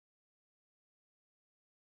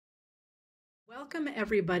Welcome,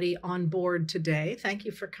 everybody, on board today. Thank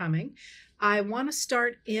you for coming. I want to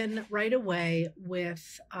start in right away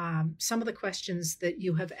with some of the questions that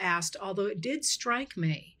you have asked, although it did strike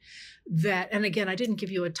me that, and again, I didn't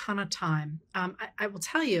give you a ton of time. I will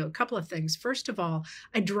tell you a couple of things. First of all,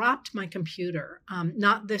 I dropped my computer,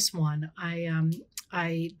 not this one. I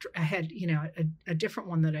had, a different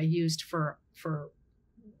one that I used for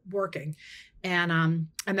working. And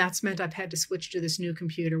that's meant I've had to switch to this new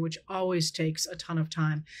computer, which always takes a ton of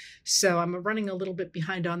time. So I'm running a little bit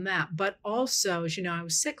behind on that. But also, as you know, I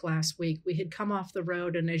was sick last week. We had come off the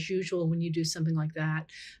road. And as usual, when you do something like that,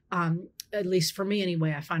 at least for me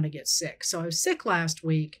anyway, I find I get sick. So I was sick last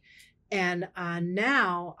week. And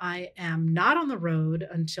now I am not on the road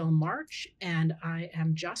until March, and I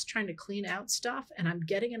am just trying to clean out stuff, and I'm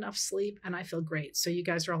getting enough sleep, and I feel great. So you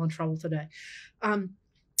guys are all in trouble today.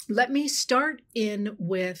 Let me start in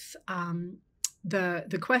with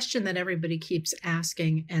the question that everybody keeps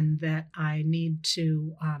asking, and that I need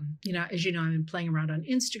to, as you know, I've been playing around on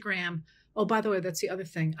Instagram. Oh, by the way, that's the other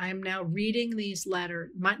thing. I am now reading these letters,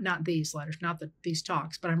 not these letters, these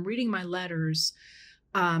talks, but I'm reading my letters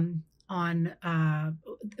on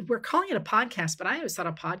we're calling it a podcast, but I always thought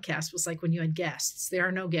a podcast was like when you had guests. There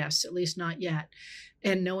are no guests, at least not yet,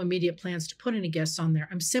 and no immediate plans to put any guests on there.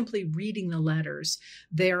 I'm simply reading the letters.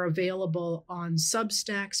 They're available on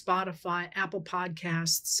Substack, Spotify, Apple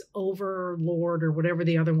Podcasts, Overlord, or whatever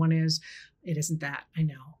the other one is. It isn't that, I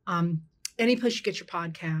know. Any place you get your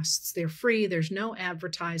podcasts, they're free. There's no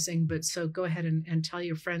advertising, but so go ahead and tell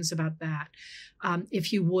your friends about that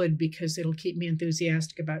if you would, because it'll keep me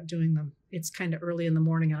enthusiastic about doing them. It's kind of early in the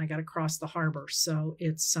morning and I got to cross the harbor. So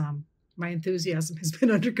it's my enthusiasm has been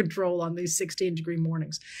under control on these 16-degree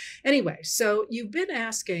mornings. Anyway, so you've been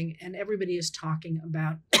asking, and everybody is talking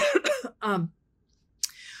about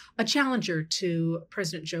a challenger to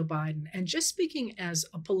President Joe Biden. And just speaking as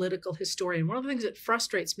a political historian, one of the things that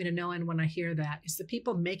frustrates me to no end when I hear that is the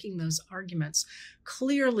people making those arguments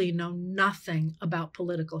clearly know nothing about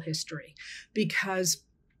political history, because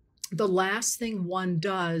the last thing one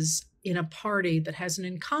does in a party that has an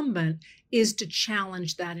incumbent is to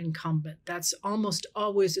challenge that incumbent. That's almost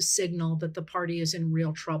always a signal that the party is in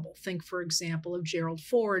real trouble. Think, for example, of Gerald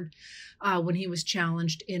Ford when he was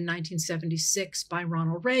challenged in 1976 by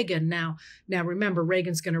Ronald Reagan. Now remember,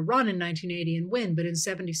 Reagan's going to run in 1980 and win, but in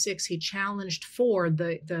 76 he challenged Ford,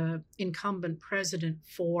 the incumbent president,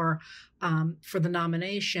 for the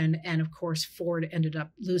nomination, and of course Ford ended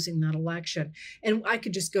up losing that election. And I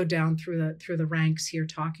could just go down through the ranks here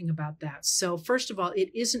talking about that. So first of all, it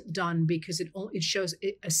isn't done because it shows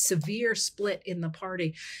a severe split in the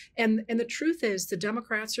party. And the truth is, the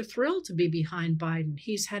Democrats are thrilled to be behind Biden.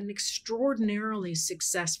 He's had an extraordinarily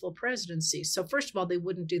successful presidency. So first of all, they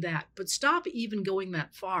wouldn't do that. But stop even going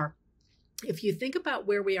that far. If you think about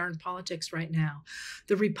where we are in politics right now,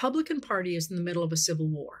 the Republican Party is in the middle of a civil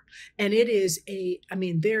war. And it is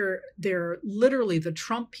they're literally, the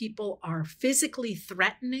Trump people are physically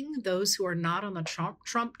threatening those who are not on the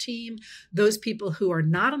Trump team, those people who are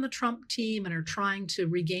not on the Trump team and are trying to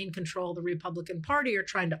regain control of the Republican Party or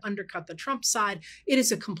trying to undercut the Trump side. It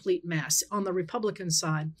is a complete mess on the Republican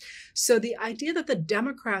side. So the idea that the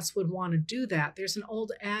Democrats would want to do that, there's an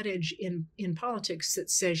old adage in politics that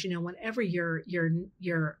says, whenever your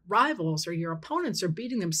rivals or your opponents are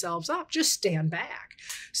beating themselves up, just stand back.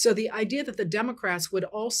 So the idea that the Democrats would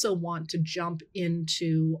also want to jump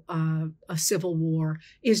into a civil war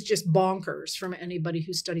is just bonkers from anybody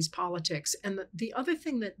who studies politics. And the other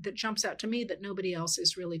thing that jumps out to me that nobody else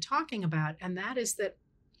is really talking about, and that is that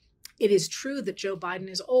it is true that Joe Biden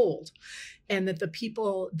is old, and that the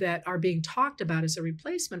people that are being talked about as a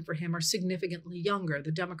replacement for him are significantly younger.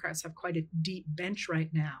 The Democrats have quite a deep bench right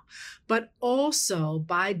now. But also,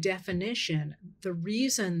 by definition, the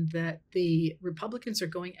reason that the Republicans are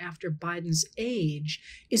going after Biden's age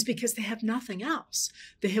is because they have nothing else.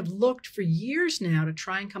 They have looked for years now to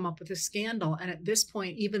try and come up with a scandal. And at this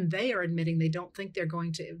point, even they are admitting they don't think they're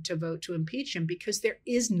going to vote to impeach him because there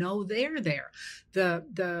is no there.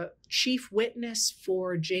 The chief witness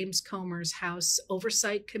for James Comer's House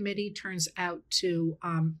Oversight Committee turns out to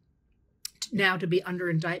now to be under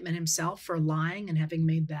indictment himself for lying and having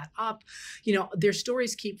made that up. Their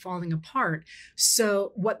stories keep falling apart.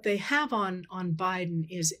 So what they have on Biden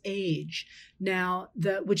is age. Now,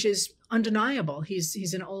 which is undeniable.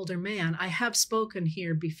 He's an older man. I have spoken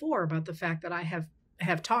here before about the fact that I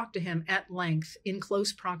have talked to him at length in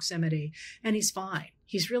close proximity, and he's fine.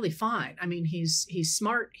 He's really fine. I mean, he's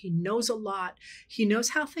smart. He knows a lot. He knows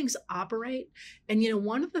how things operate. And,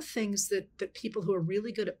 one of the things that people who are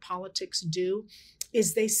really good at politics do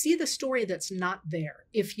is they see the story that's not there,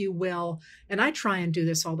 if you will. And I try and do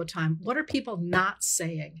this all the time. What are people not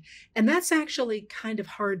saying? And that's actually kind of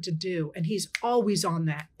hard to do. And he's always on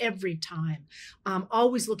that every time,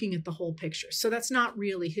 always looking at the whole picture. So that's not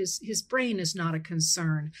really his brain is not a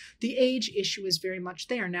concern. The age issue is very much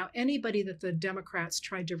there. Now, anybody that the Democrats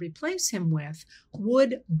tried to replace him with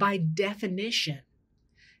would, by definition,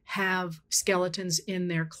 have skeletons in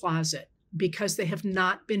their closet, because they have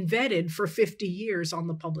not been vetted for 50 years on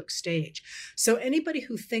the public stage. So anybody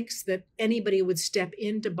who thinks that anybody would step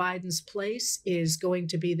into Biden's place is going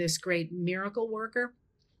to be this great miracle worker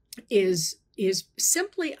is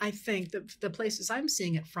simply, I think, the places I'm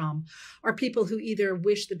seeing it from are people who either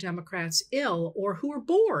wish the Democrats ill or who are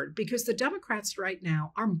bored, because the Democrats right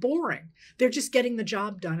now are boring. They're just getting the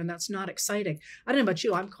job done, and that's not exciting. I don't know about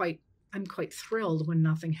you. I'm quite thrilled when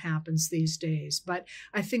nothing happens these days. But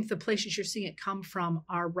I think the places you're seeing it come from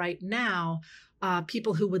are right now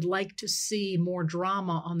people who would like to see more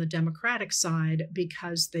drama on the Democratic side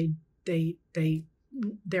because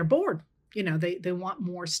they're bored. You know, they want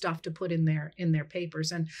more stuff to put in their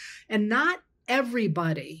papers, and not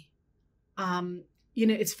everybody. You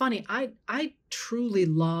know, it's funny. I truly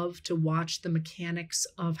love to watch the mechanics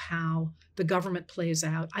of how the government plays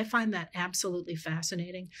out. I find that absolutely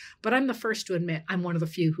fascinating. But I'm the first to admit I'm one of the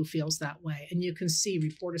few who feels that way. And you can see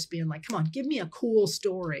reporters being like, come on, give me a cool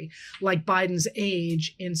story like Biden's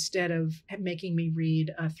age, instead of making me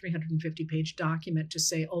read a 350-page document to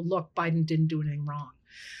say, oh, look, Biden didn't do anything wrong.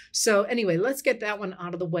 So anyway, let's get that one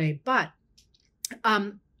out of the way. But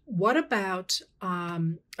what about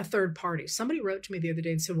a third party? Somebody wrote to me the other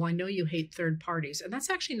day and said, well, I know you hate third parties. And that's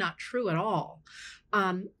actually not true at all.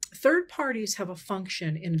 Third parties have a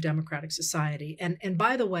function in a democratic society. And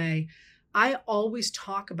by the way, I always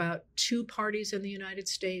talk about two parties in the United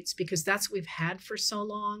States because that's what we've had for so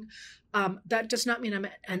long. That does not mean I'm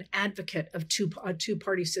an advocate of a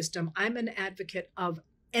two-party system. I'm an advocate of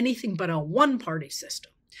anything but a one-party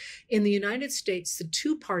system. In the United States, the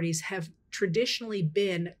two parties have traditionally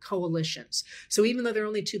been coalitions. So even though there are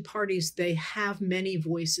only two parties, they have many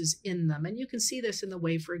voices in them. And you can see this in the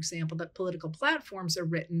way, for example, that political platforms are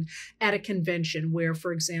written at a convention where,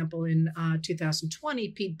 for example, in 2020,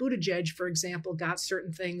 Pete Buttigieg, for example, got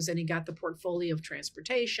certain things, and he got the portfolio of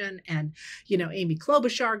transportation, and, you know, Amy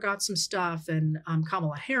Klobuchar got some stuff, and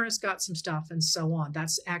Kamala Harris got some stuff, and so on.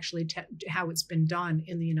 That's actually how it's been done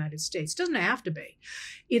in the United States. It doesn't have to be.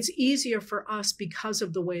 It's easier for us because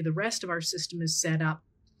of the way the rest of our system is set up,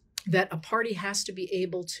 that a party has to be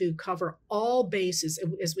able to cover all bases,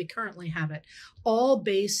 as we currently have it, all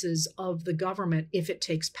bases of the government if it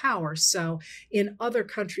takes power. So in other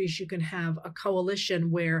countries, you can have a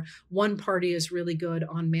coalition where one party is really good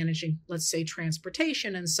on managing, let's say,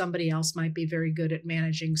 transportation, and somebody else might be very good at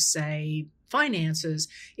managing, say, finances.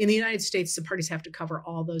 In the United States, the parties have to cover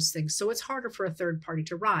all those things. So it's harder for a third party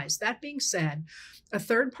to rise. That being said, a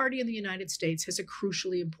third party in the United States has a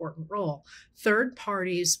crucially important role. Third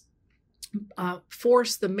parties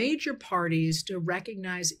force the major parties to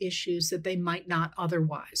recognize issues that they might not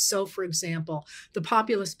otherwise. So, for example, the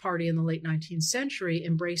Populist Party in the late 19th century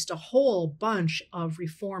embraced a whole bunch of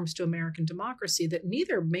reforms to American democracy that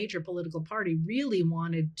neither major political party really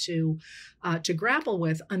wanted to grapple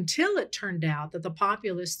with, until it turned out that the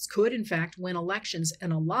populists could, in fact, win elections,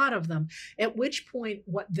 and a lot of them, at which point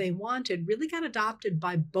what they wanted really got adopted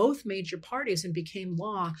by both major parties and became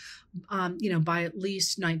law, by at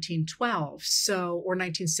least 1912. Or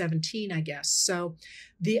 1917, I guess. So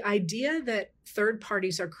the idea that third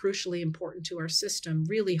parties are crucially important to our system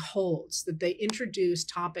really holds, that they introduce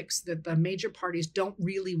topics that the major parties don't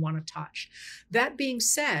really want to touch. That being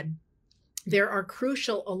said, there are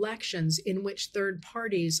crucial elections in which third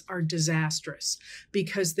parties are disastrous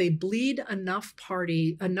because they bleed enough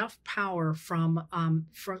power from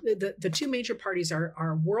the two major parties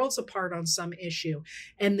are worlds apart on some issue,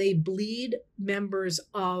 and they bleed members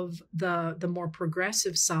of the more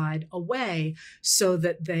progressive side away so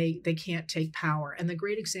that they can't take power. And the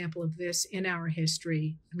great example of this in our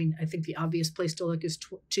history, I mean, I think the obvious place to look is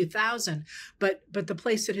 2000, but the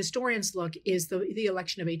place that historians look is the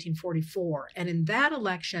election of 1844. And in that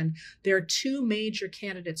election, there are two major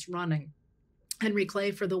candidates running: Henry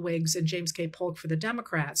Clay for the Whigs and James K. Polk for the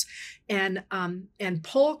Democrats. And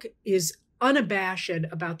Polk is unabashed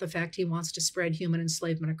about the fact he wants to spread human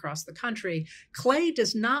enslavement across the country. Clay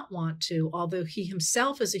does not want to, although he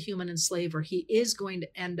himself is a human enslaver. He is going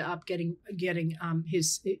to end up getting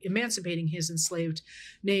his emancipating his enslaved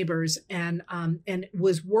neighbors, and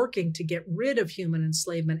was working to get rid of human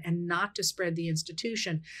enslavement and not to spread the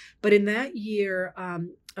institution. But in that year,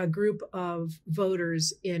 a group of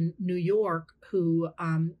voters in New York who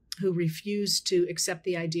refused to accept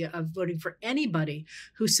the idea of voting for anybody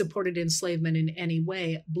who supported enslavement in any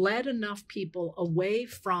way, bled enough people away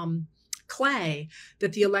from Clay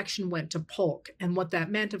that the election went to Polk. And what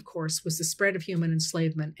that meant, of course, was the spread of human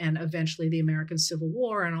enslavement and eventually the American Civil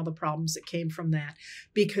War and all the problems that came from that,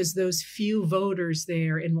 because those few voters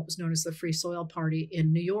there in what was known as the Free Soil Party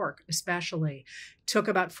in New York, especially, took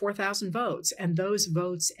about 4,000 votes. And those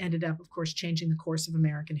votes ended up, of course, changing the course of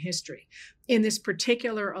American history. In this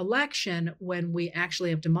particular election, when we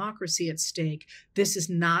actually have democracy at stake, this is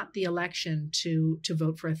not the election to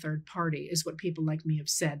vote for a third party, is what people like me have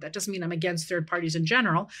said. That doesn't mean I'm against third parties in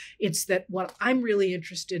general. It's that what I'm really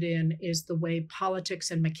interested in is the way politics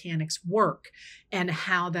and mechanics work and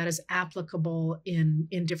how that is applicable in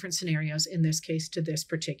different scenarios, in this case, to this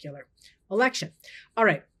particular election. All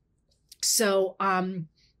right. So now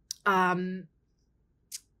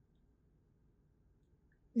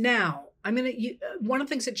I'm going to, one of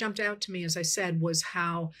the things that jumped out to me, as I said, was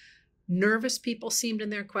how nervous people seemed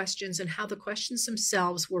in their questions and how the questions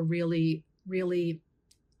themselves were really, really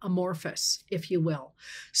amorphous, if you will.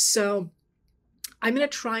 So I'm going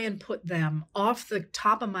to try and put them off the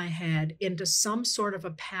top of my head into some sort of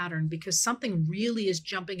a pattern, because something really is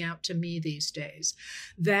jumping out to me these days.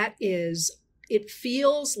 That is, it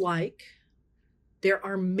feels like there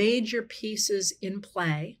are major pieces in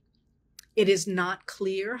play. It is not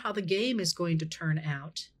clear how the game is going to turn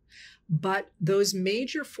out, but those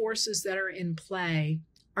major forces that are in play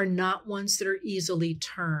are not ones that are easily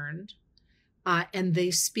turned, and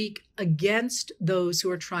they speak against those who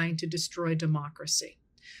are trying to destroy democracy.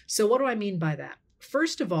 So what do I mean by that?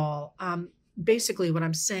 First of all, basically what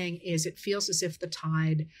I'm saying is it feels as if the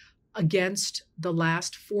tide against the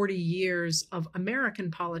last 40 years of American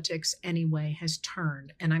politics anyway has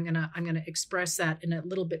turned. And I'm gonna express that in a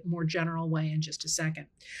little bit more general way in just a second.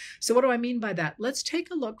 So what do I mean by that? Let's take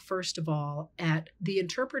a look, first of all, at the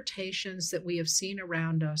interpretations that we have seen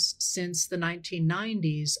around us since the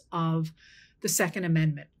 1990s of the Second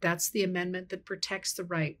Amendment. That's the amendment that protects the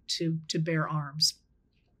right to bear arms.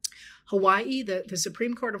 Hawaii, the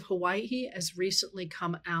Supreme Court of Hawaii has recently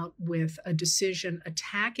come out with a decision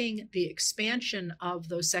attacking the expansion of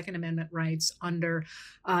those Second Amendment rights under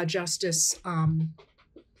Justice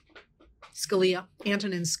Scalia,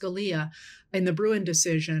 Antonin Scalia, in the Bruen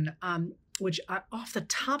decision, which off the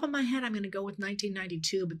top of my head, I'm going to go with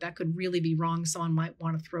 1992, but that could really be wrong. Someone might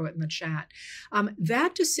want to throw it in the chat.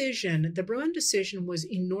 That decision, the Bruen decision, was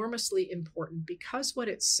enormously important because what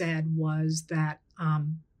it said was that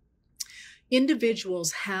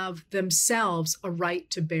individuals have themselves a right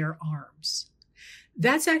to bear arms.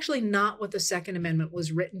 That's actually not what the Second Amendment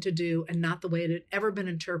was written to do, and not the way it had ever been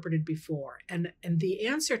interpreted before. And the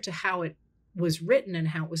answer to how it was written and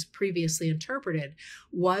how it was previously interpreted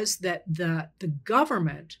was that the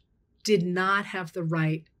government did not have the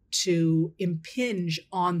right to impinge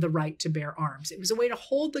on the right to bear arms. It was a way to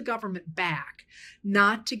hold the government back,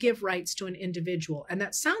 not to give rights to an individual. And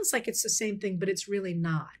that sounds like it's the same thing, but it's really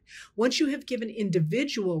not. Once you have given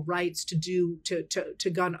individual rights to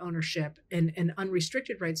gun ownership and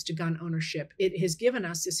unrestricted rights to gun ownership, it has given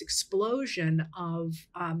us this explosion of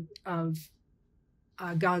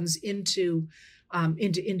guns into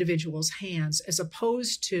individuals' hands, as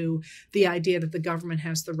opposed to the idea that the government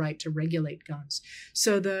has the right to regulate guns.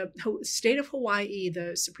 So the state of Hawaii,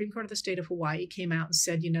 the Supreme Court of the state of Hawaii, came out and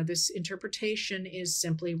said, this interpretation is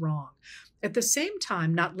simply wrong. At the same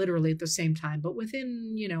time, not literally at the same time, but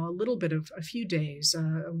within, a little bit of a few days,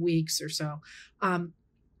 weeks or so,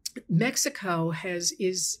 Mexico has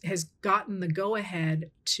gotten the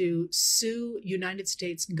go-ahead to sue United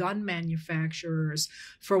States gun manufacturers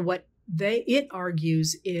for what it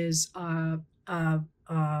argues is a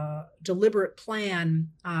deliberate plan,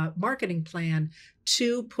 marketing plan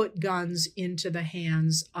to put guns into the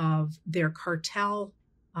hands of their cartel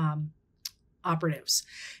operatives.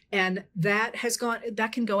 And that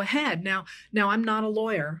can go ahead. Now I'm not a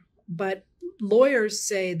lawyer, but lawyers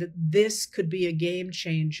say that this could be a game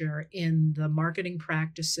changer in the marketing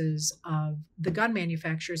practices of the gun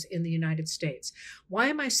manufacturers in the United States. Why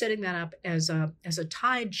am I setting that up as a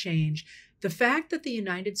tide change? The fact that the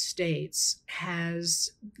United States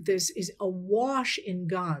is awash in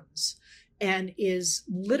guns, and is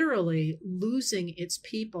literally losing its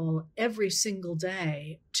people every single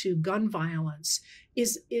day to gun violence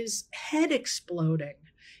is head exploding.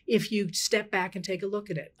 If you step back and take a look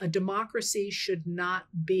at it, a democracy should not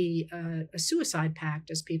be a suicide pact,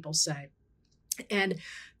 as people say. And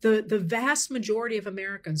the vast majority of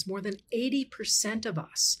Americans, more than 80% of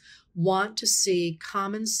us, want to see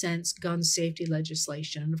common sense gun safety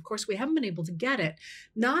legislation. And of course, we haven't been able to get it,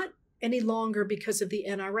 not any longer because of the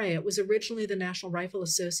NRA. It was originally the National Rifle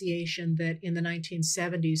Association that in the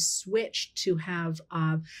 1970s switched to have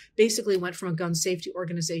basically went from a gun safety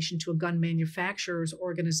organization to a gun manufacturers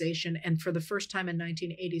organization. And for the first time in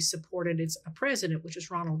 1980 supported its president, which is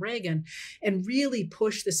Ronald Reagan, and really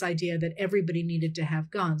pushed this idea that everybody needed to have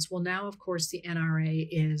guns. Well, now, of course, the NRA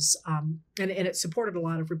is, and it supported a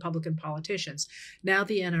lot of Republican politicians. Now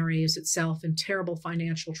the NRA is itself in terrible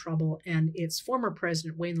financial trouble, and its former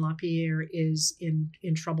president, Wayne LaPierre, is in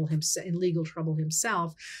trouble himself, in legal trouble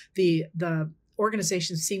himself. The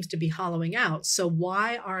organization seems to be hollowing out. So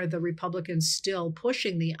why are the Republicans still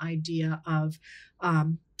pushing the idea of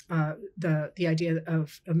the idea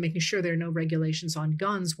of making sure there are no regulations on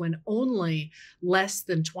guns when only less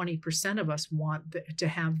than 20% of us want to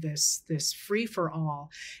have this free for all?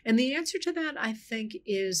 And the answer to that, I think,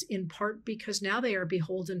 is in part because now they are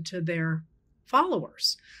beholden to their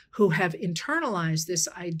followers who have internalized this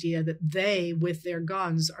idea that they, with their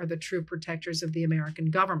guns, are the true protectors of the American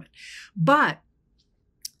government. But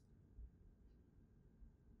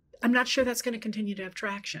I'm not sure that's going to continue to have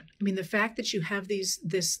traction. I mean, the fact that you have this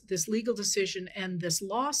legal decision and this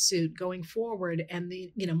lawsuit going forward, and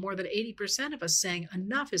more than 80% of us saying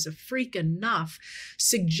enough is a freak enough,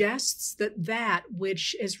 suggests that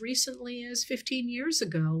which as recently as 15 years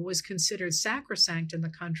ago was considered sacrosanct in the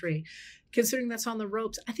country, considering that's on the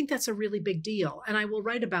ropes. I think that's a really big deal, and I will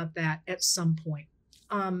write about that at some point.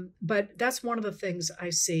 But that's one of the things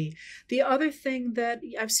I see. The other thing that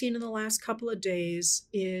I've seen in the last couple of days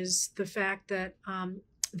is the fact that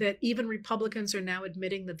that even Republicans are now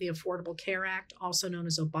admitting that the Affordable Care Act, also known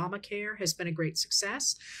as Obamacare, has been a great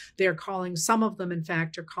success. They're calling, some of them, in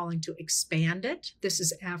fact, are calling to expand it. This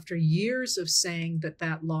is after years of saying that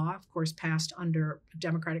that law, of course, passed under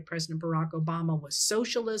Democratic President Barack Obama, was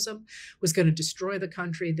socialism, was going to destroy the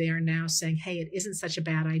country. They are now saying, hey, it isn't such a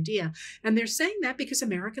bad idea. And they're saying that because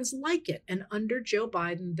Americans like it. And under Joe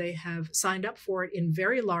Biden, they have signed up for it in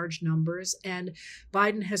very large numbers. And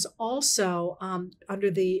Biden has also, under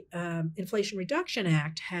the Inflation Reduction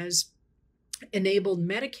Act, has enabled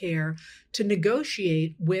Medicare to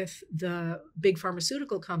negotiate with the big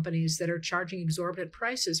pharmaceutical companies that are charging exorbitant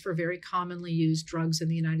prices for very commonly used drugs in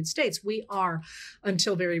the United States. We are,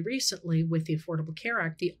 until very recently, with the Affordable Care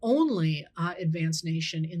Act, the only advanced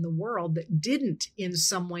nation in the world that didn't in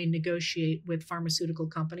some way negotiate with pharmaceutical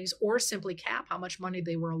companies or simply cap how much money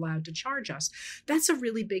they were allowed to charge us. That's a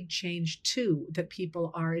really big change, too, that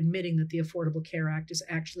people are admitting that the Affordable Care Act is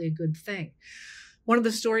actually a good thing. One of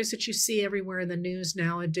the stories that you see everywhere in the news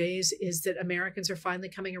nowadays is that Americans are finally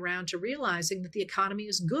coming around to realizing that the economy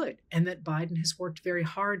is good and that Biden has worked very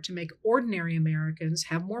hard to make ordinary Americans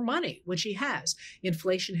have more money, which he has.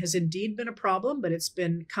 Inflation has indeed been a problem, but it's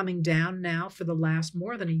been coming down now for the last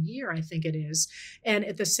more than a year, I think it is. And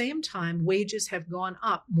at the same time, wages have gone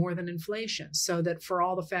up more than inflation, so that for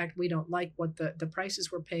all the fact we don't like what the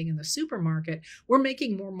prices we're paying in the supermarket, we're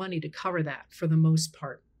making more money to cover that for the most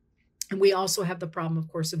part. And we also have the problem, of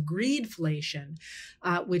course, of greedflation,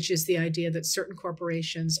 which is the idea that certain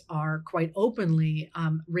corporations are quite openly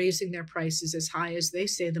raising their prices as high as they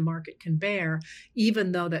say the market can bear,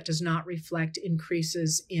 even though that does not reflect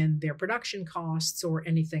increases in their production costs or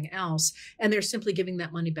anything else. And they're simply giving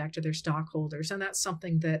that money back to their stockholders. And that's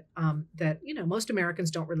something that most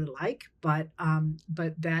Americans don't really like, but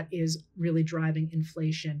that is really driving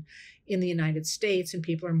inflation in the United States, and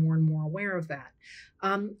people are more and more aware of that.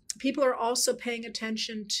 People are also paying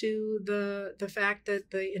attention to the fact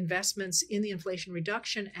that the investments in the Inflation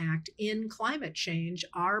Reduction Act in climate change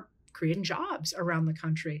are creating jobs around the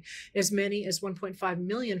country, as many as 1.5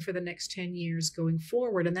 million for the next 10 years going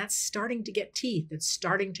forward. And that's starting to get teeth. It's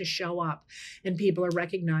starting to show up, and people are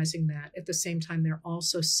recognizing that. At the same time, they're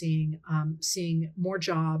also seeing more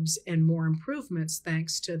jobs and more improvements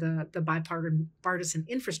thanks to the Bipartisan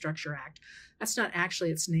Infrastructure Act. That's not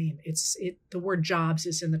actually its name. The word jobs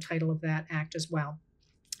is in the title of that act as well.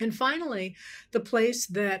 And finally, the place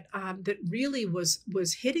that that really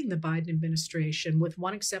was hitting the Biden administration, with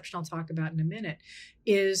one exception I'll talk about in a minute,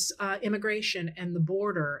 is immigration and the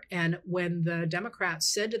border. And when the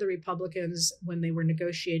Democrats said to the Republicans when they were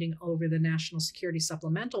negotiating over the National Security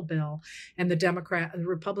Supplemental Bill, and the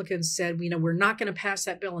Republicans said, we're not going to pass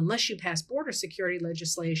that bill unless you pass border security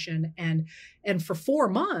legislation. And for 4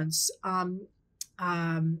 months, oh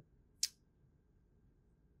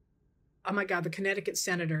my God, the Connecticut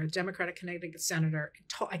senator, Democratic Connecticut senator,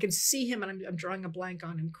 I can see him, and I'm drawing a blank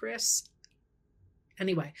on him, Chris.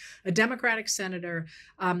 Anyway, a Democratic senator,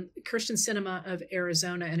 Kyrsten Sinema of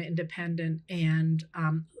Arizona, an independent, and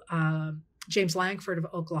James Lankford of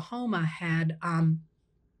Oklahoma had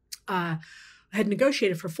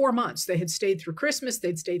negotiated for 4 months. They had stayed through Christmas,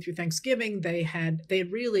 they'd stayed through Thanksgiving. They had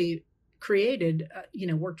really created,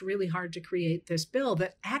 worked really hard to create this bill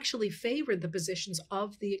that actually favored the positions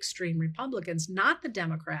of the extreme Republicans, not the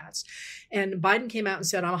Democrats. And Biden came out and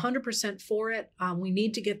said, I'm 100% for it. We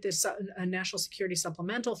need to get this national security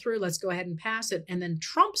supplemental through. Let's go ahead and pass it. And then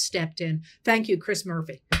Trump stepped in. Thank you, Chris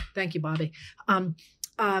Murphy. Thank you, Bobby. And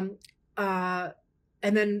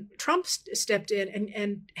then Trump stepped in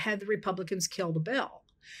and had the Republicans kill the bill.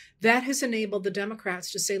 That has enabled the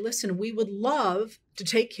Democrats to say, listen, we would love to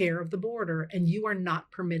take care of the border, and you are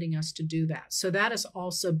not permitting us to do that. So that has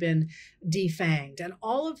also been defanged. And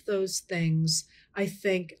all of those things, I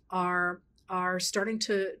think, are starting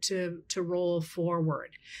to roll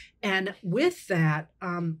forward. And with that,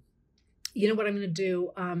 you know what I'm going to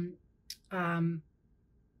do?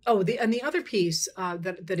 The other piece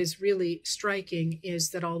that is really striking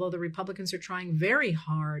is that although the Republicans are trying very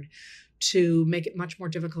hard to make it much more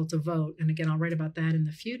difficult to vote, and again, I'll write about that in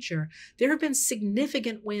the future, there have been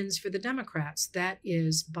significant wins for the Democrats. That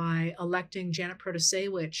is by electing Janet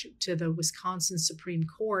Protasewicz to the Wisconsin Supreme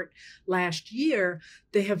Court last year.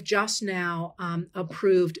 They have just now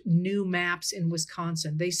approved new maps in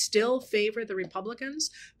Wisconsin. They still favor the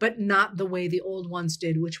Republicans, but not the way the old ones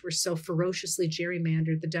did, which were so ferociously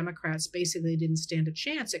gerrymandered. The Democrats basically didn't stand a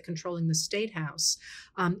chance at controlling the state house,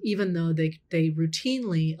 even though they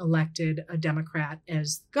routinely elected a Democrat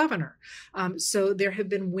as governor. So there have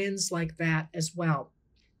been wins like that as well.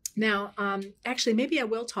 Now, actually, maybe I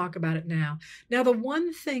will talk about it now. Now, the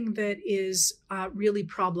one thing that is really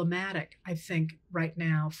problematic, I think, right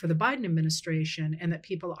now for the Biden administration, and that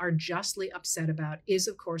people are justly upset about, is,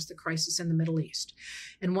 of course, the crisis in the Middle East.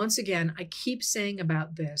 And once again, I keep saying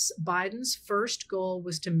about this, Biden's first goal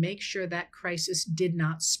was to make sure that crisis did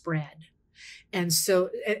not spread. And so,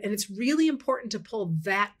 and it's really important to pull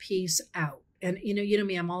that piece out. And you know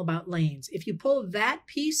me, I'm all about lanes. If you pull that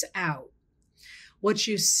piece out, what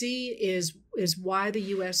you see is why the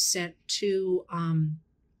U.S. sent two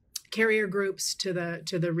carrier groups to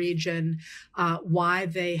the region, why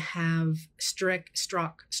they have struck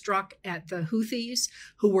at the Houthis,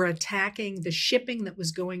 who were attacking the shipping that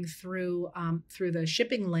was going through the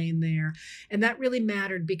shipping lane there. And that really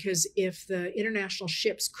mattered because if the international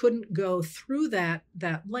ships couldn't go through that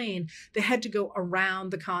lane, they had to go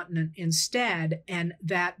around the continent instead. And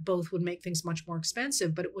that both would make things much more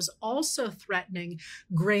expensive, but it was also threatening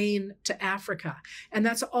grain to Africa. And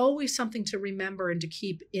that's always something to remember and to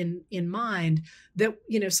keep in mind, that,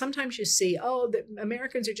 sometimes you see, the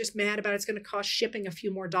Americans are just mad about it's going to cost shipping a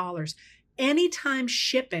few more dollars. Anytime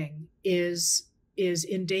shipping is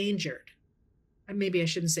endangered, and maybe I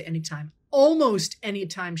shouldn't say anytime, almost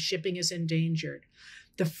anytime shipping is endangered,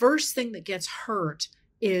 the first thing that gets hurt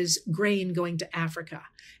is grain going to Africa.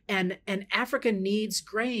 And Africa needs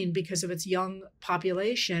grain because of its young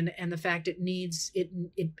population and the fact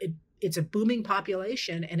it's a booming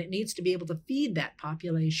population, and it needs to be able to feed that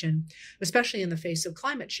population, especially in the face of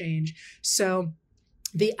climate change. So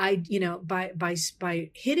by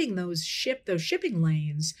hitting those shipping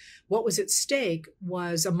lanes, what was at stake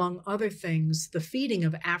was, among other things, the feeding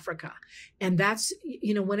of Africa. And that's,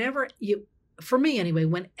 for me anyway,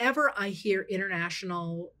 whenever I hear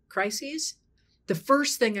international crises, the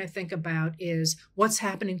first thing I think about is what's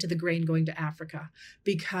happening to the grain going to Africa,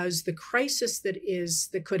 because the crisis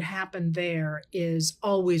that could happen there is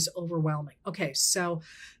always overwhelming. Okay, so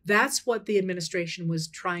that's what the administration was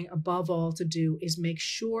trying above all to do, is make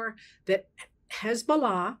sure that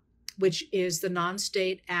Hezbollah, which is the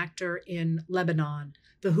non-state actor in Lebanon,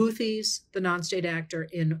 the Houthis, the non-state actor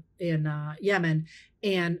in Yemen,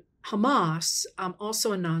 and Hamas,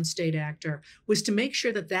 also a non-state actor, was to make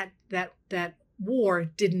sure that war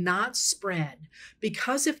did not spread,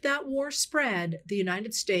 because if that war spread, the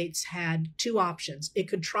United States had two options. It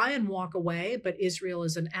could try and walk away, but Israel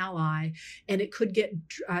is an ally, and it could get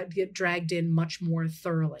dragged in much more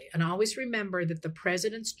thoroughly. And always remember that the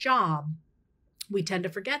president's job, we tend to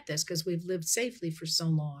forget this because we've lived safely for so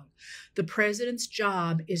long. The president's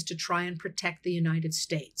job is to try and protect the United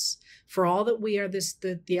States. For all that we are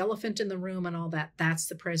the elephant in the room and all that, that's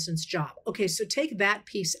the president's job. Okay, so take that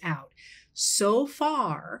piece out. So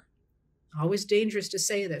far, always dangerous to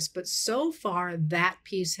say this, but so far that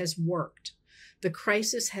piece has worked. The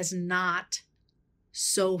crisis has not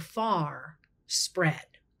so far spread.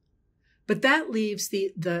 But that leaves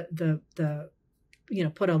the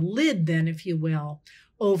put a lid then, if you will,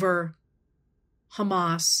 over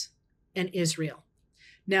Hamas and Israel.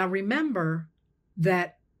 Now, remember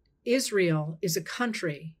that Israel is a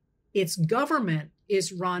country. Its government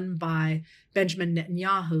is run by Benjamin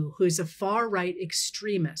Netanyahu, who is a far-right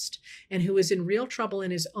extremist and who is in real trouble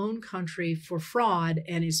in his own country for fraud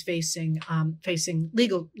and is facing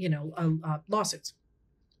legal, lawsuits.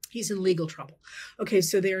 He's in legal trouble. Okay,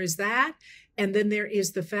 so there is that. And then there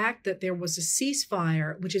is the fact that there was a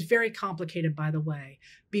ceasefire, which is very complicated, by the way,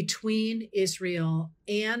 between Israel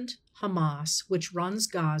and Hamas, which runs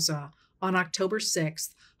Gaza, on October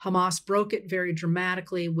 6th. Hamas broke it very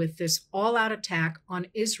dramatically with this all-out attack on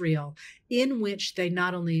Israel, in which they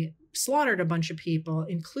not only slaughtered a bunch of people,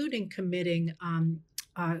 including committing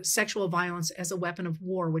sexual violence as a weapon of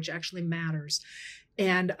war, which actually matters,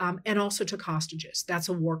 and also took hostages. That's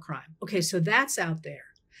a war crime. Okay, so that's out there.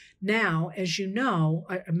 Now, as you know,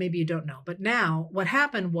 maybe you don't know, but now what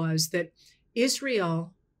happened was that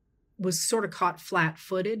Israel was sort of caught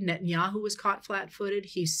flat-footed. Netanyahu was caught flat-footed.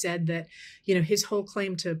 He said that, his whole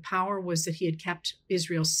claim to power was that he had kept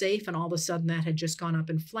Israel safe, and all of a sudden that had just gone up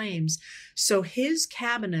in flames. So his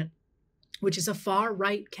cabinet, which is a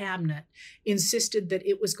far-right cabinet, insisted that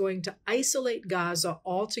it was going to isolate Gaza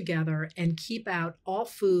altogether and keep out all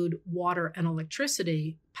food, water, and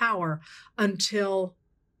electricity power until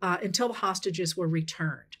the hostages were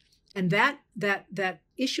returned. And that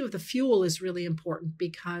issue of the fuel is really important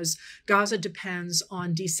because Gaza depends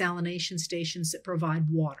on desalination stations that provide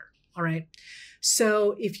water. All right.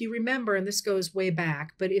 So if you remember, and this goes way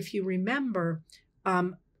back, but if you remember,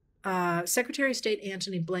 Secretary of State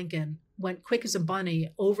Antony Blinken went quick as a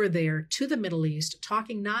bunny over there to the Middle East,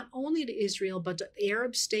 talking not only to Israel, but to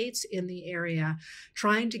Arab states in the area,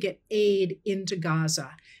 trying to get aid into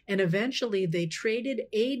Gaza. And eventually they traded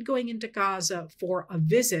aid going into Gaza for a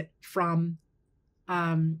visit from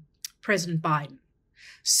President Biden.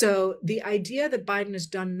 So the idea that Biden has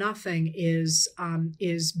done nothing is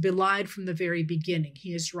belied from the very beginning.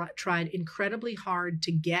 He has tried incredibly hard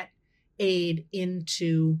to get aid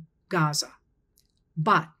into Gaza.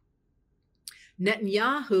 But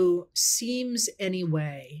Netanyahu seems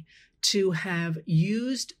anyway to have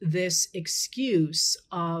used this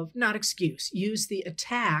used the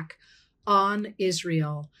attack on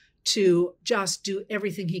Israel to just do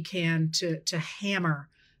everything he can to hammer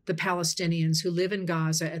the Palestinians who live in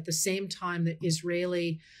Gaza at the same time that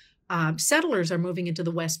Israeli settlers are moving into the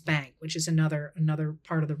West Bank, which is another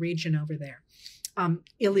part of the region over there,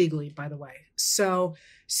 illegally, by the way. So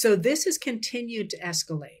this has continued to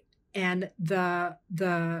escalate. And the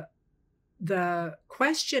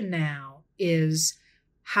question now is,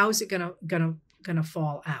 how is it gonna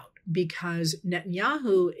fall out? Because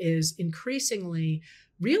Netanyahu is increasingly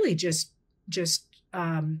really just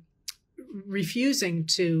refusing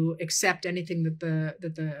to accept anything that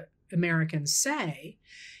the Americans say.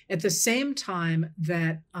 At the same time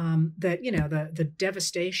that the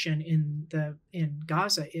devastation in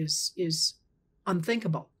Gaza is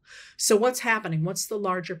unthinkable. So what's happening? What's the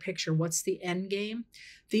larger picture? What's the end game?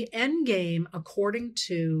 The end game, according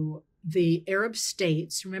to the Arab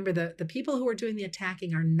states, remember the people who are doing the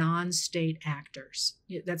attacking are non-state actors.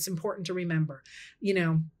 That's important to remember.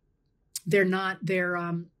 They're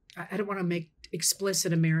I don't want to make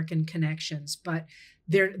explicit American connections, but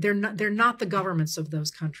they're not the governments of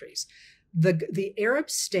those countries. The Arab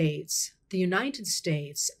states, the United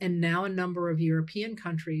States, and now a number of European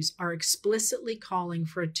countries are explicitly calling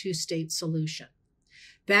for a two-state solution.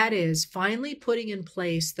 That is, finally putting in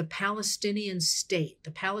place the Palestinian state,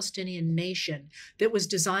 the Palestinian nation that was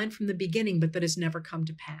designed from the beginning, but that has never come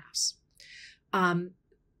to pass.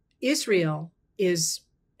 Israel is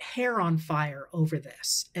hair on fire over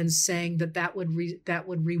this and saying that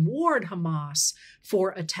would reward Hamas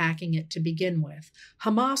for attacking it to begin with.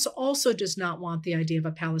 Hamas also does not want the idea of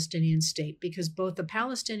a Palestinian state because both the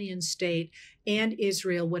Palestinian state and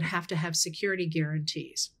Israel would have to have security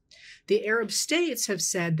guarantees. the Arab states have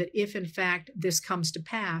said that if in fact this comes to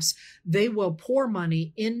pass, they will pour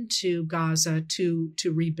money into Gaza to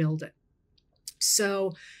rebuild it.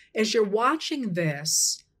 So as you're watching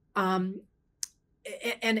this, and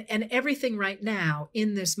everything right now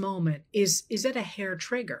in this moment is at a hair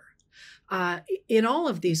trigger. In all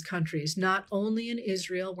of these countries, not only in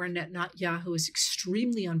Israel, where Netanyahu is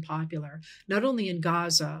extremely unpopular, not only in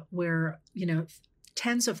Gaza, where,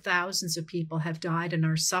 tens of thousands of people have died and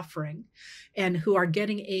are suffering and who are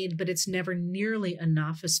getting aid, but it's never nearly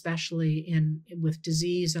enough, especially with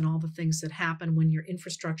disease and all the things that happen when your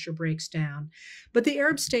infrastructure breaks down. But the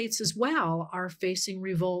Arab states as well are facing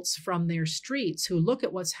revolts from their streets, who look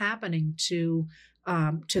at what's happening to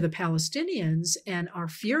the Palestinians and are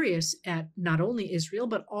furious at not only Israel,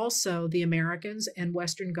 but also the Americans and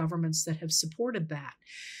Western governments that have supported that.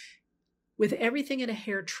 With everything at a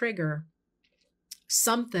hair trigger,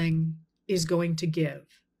 something is going to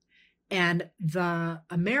give. And the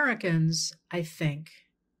Americans, I think,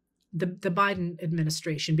 the Biden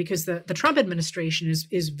administration, because the Trump administration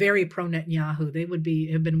is very pro-Netanyahu. They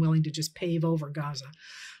have been willing to just pave over Gaza.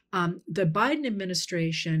 The Biden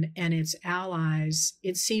administration and its allies,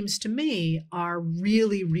 it seems to me, are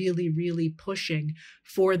really, really, really pushing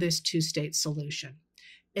for this two-state solution.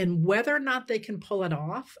 And whether or not they can pull it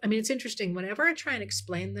off, I mean, it's interesting. Whenever I try and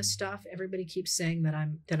explain this stuff, everybody keeps saying that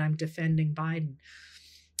I'm defending Biden.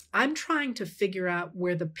 I'm trying to figure out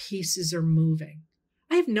where the pieces are moving.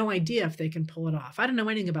 I have no idea if they can pull it off. I don't know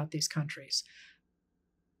anything about these countries.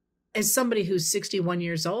 As somebody who's 61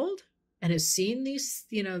 years old and has seen these,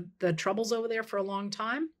 the troubles over there for a long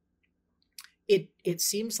time, it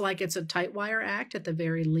seems like it's a tight wire act at the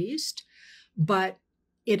very least, but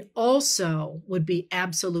it also would be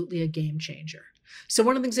absolutely a game changer. So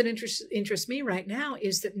one of the things that interests me right now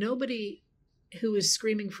is that nobody who is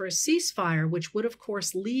screaming for a ceasefire, which would of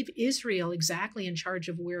course leave Israel exactly in charge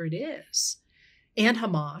of where it is, and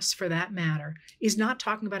Hamas for that matter, is not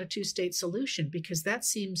talking about a two-state solution, because that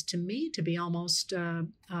seems to me to be almost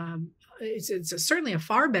it's certainly a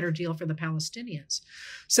far better deal for the Palestinians.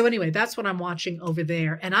 So anyway, that's what I'm watching over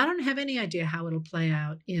there. And I don't have any idea how it'll play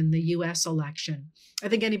out in the US election. I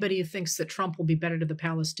think anybody who thinks that Trump will be better to the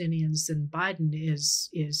Palestinians than Biden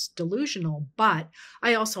is delusional. But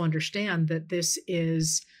I also understand that this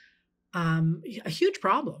is a huge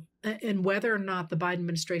problem. And whether or not the Biden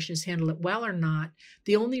administration has handled it well or not,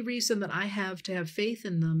 the only reason that I have to have faith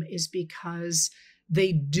in them is because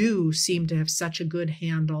they do seem to have such a good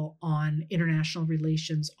handle on international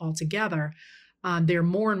relations altogether. There are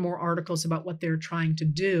more and more articles about what they're trying to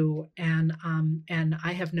do, and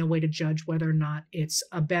I have no way to judge whether or not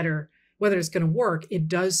whether it's going to work. It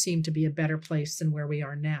does seem to be a better place than where we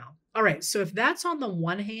are now. All right, so if that's on the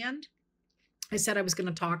one hand, I said I was going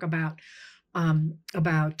to talk about how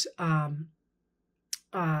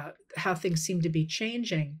things seem to be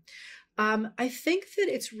changing. I think that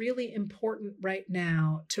it's really important right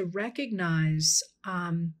now to recognize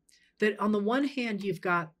that on the one hand, you've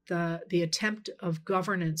got the attempt of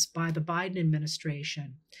governance by the Biden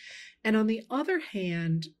administration. And on the other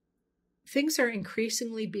hand, things are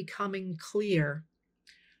increasingly becoming clear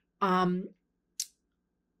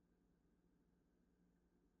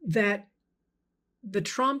that the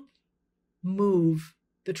Trump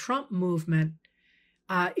movement,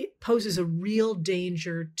 it poses a real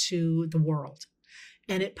danger to the world.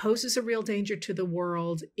 And it poses a real danger to the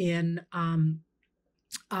world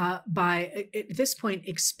by, at this point,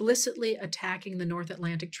 explicitly attacking the North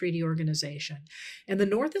Atlantic Treaty Organization. And the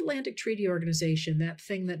North Atlantic Treaty Organization, that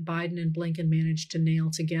thing that Biden and Blinken managed to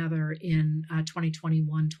nail together in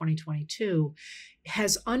 2021, 2022,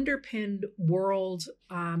 has underpinned world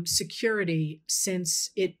security since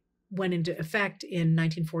it went into effect in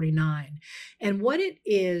 1949. And what it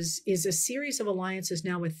is a series of alliances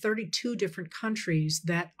now with 32 different countries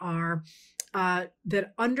that are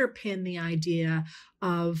that underpin the idea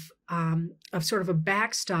of sort of a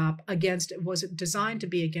backstop against, was it designed to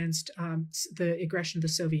be against the aggression of the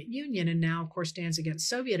Soviet Union, and now, of course, stands against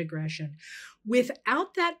Soviet aggression.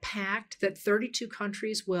 Without that pact that 32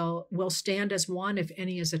 countries will stand as one if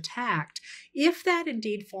any is attacked, if that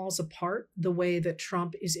indeed falls apart the way that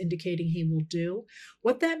Trump is indicating he will do,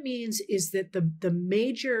 what that means is that the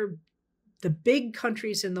big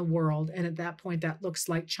countries in the world, and at that point that looks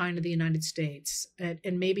like China, the United States,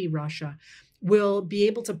 and maybe Russia, will be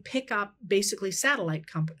able to pick up basically satellite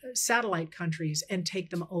countries and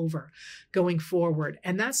take them over going forward.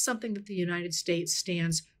 And that's something that the United States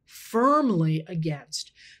stands firmly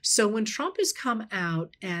against. So when Trump has come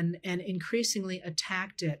out and increasingly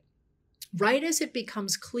attacked it, right as it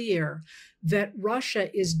becomes clear that Russia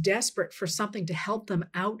is desperate for something to help them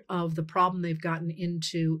out of the problem they've gotten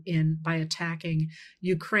into by attacking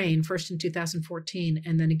Ukraine, first in 2014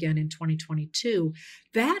 and then again in 2022,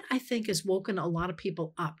 that I think has woken a lot of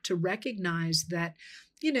people up to recognize that,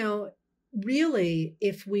 you know, really,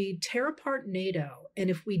 if we tear apart NATO and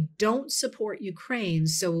if we don't support Ukraine,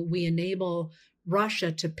 so we enable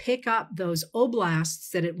Russia to pick up those oblasts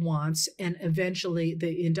that it wants and eventually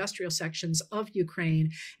the industrial sections of Ukraine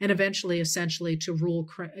and eventually essentially to rule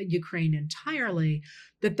Ukraine entirely,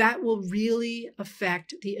 that will really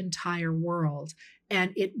affect the entire world.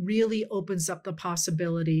 And it really opens up the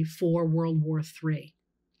possibility for World War III.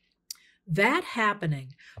 That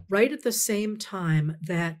happening right at the same time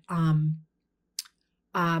that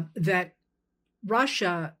that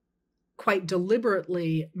Russia quite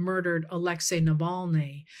deliberately murdered Alexei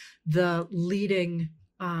Navalny, the leading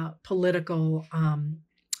political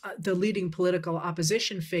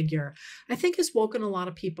opposition figure, I think has woken a lot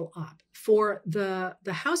of people up. For the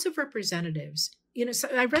House of Representatives, you know, so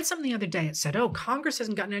I read something the other day. It said, "Oh, Congress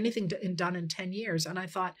hasn't gotten anything done in 10 years," and I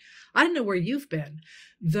thought, I don't know where you've been.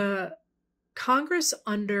 The Congress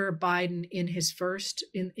under Biden in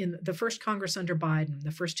the first Congress under Biden,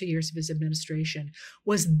 the first 2 years of his administration,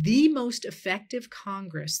 was the most effective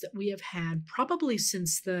Congress that we have had probably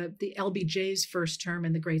since the LBJ's first term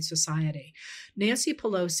in the Great Society. Nancy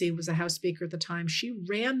Pelosi was the House Speaker at the time. She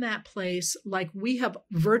ran that place like we have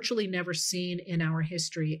virtually never seen in our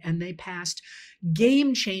history, and they passed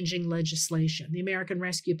game-changing legislation: the American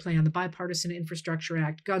Rescue Plan, the Bipartisan Infrastructure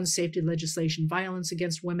Act, gun safety legislation, Violence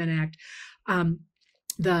Against Women Act,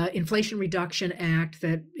 the Inflation Reduction Act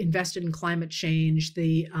that invested in climate change,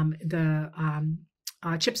 the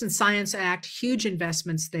Chips and Science Act, huge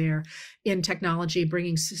investments there in technology,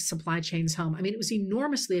 bringing supply chains home. I mean, it was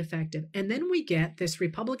enormously effective. And then we get this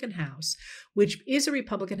Republican House, which is a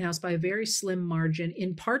Republican House by a very slim margin,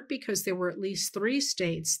 in part because there were at least 3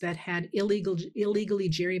 states that had illegally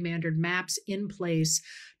gerrymandered maps in place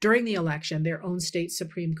during the election. Their own state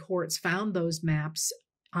Supreme Courts found those maps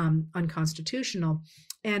unconstitutional.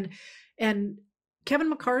 And Kevin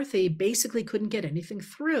McCarthy basically couldn't get anything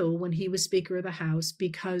through when he was Speaker of the House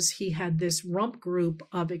because he had this rump group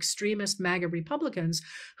of extremist MAGA Republicans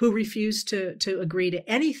who refused to agree to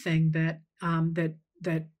anything that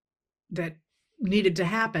needed to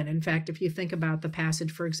happen. In fact, if you think about the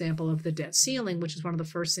passage, for example, of the debt ceiling, which is one of the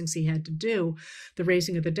first things he had to do, the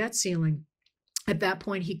raising of the debt ceiling, at that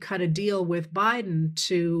point, he cut a deal with Biden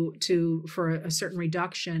for a certain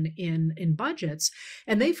reduction in budgets,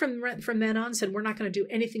 and they from then on said, "We're not going to do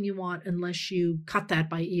anything you want unless you cut that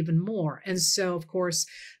by even more." And so, of course,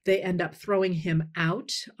 they end up throwing him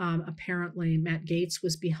out. Apparently, Matt Gaetz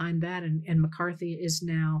was behind that, and McCarthy is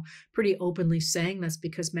now pretty openly saying that's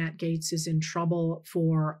because Matt Gaetz is in trouble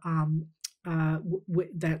for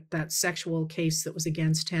that sexual case that was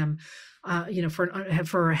against him,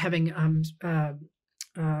 for having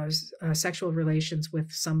sexual relations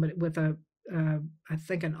with somebody, with I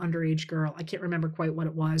think an underage girl. I can't remember quite what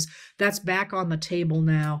it was. That's back on the table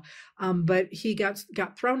now. But he got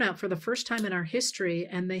thrown out for the first time in our history,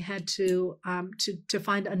 and they had to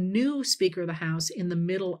find a new Speaker of the House in the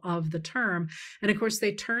middle of the term. And of course,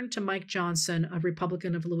 they turned to Mike Johnson, a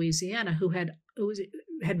Republican of Louisiana, who had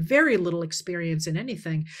very little experience in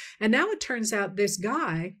anything. And now it turns out this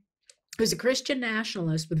guy, who's a Christian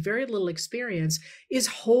nationalist with very little experience, is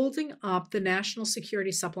holding up the National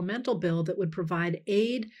Security Supplemental Bill that would provide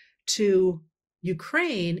aid to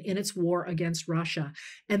Ukraine in its war against Russia.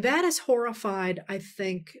 And that has horrified, I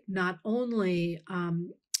think, not only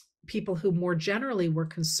people who more generally were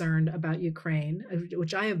concerned about Ukraine,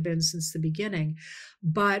 which I have been since the beginning,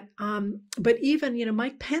 but even,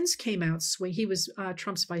 Mike Pence came out he was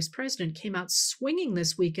Trump's vice president, came out swinging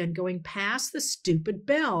this weekend, going past the stupid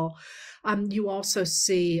bill. You also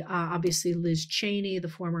see, obviously, Liz Cheney, the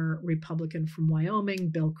former Republican from Wyoming,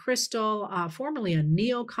 Bill Kristol, formerly a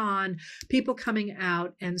neocon, people coming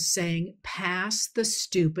out and saying, pass the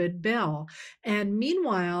stupid bill. And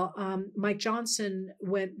meanwhile, Mike Johnson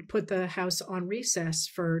put the House on recess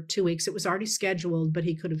for 2 weeks. It was already scheduled, but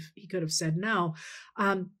he could have said no.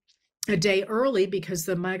 A day early, because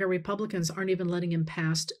the MAGA Republicans aren't even letting him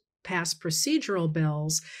pass procedural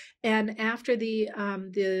bills. And after the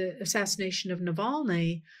assassination of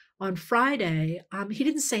Navalny on Friday, he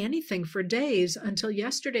didn't say anything for days until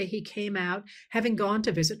yesterday. He came out, having gone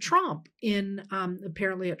to visit Trump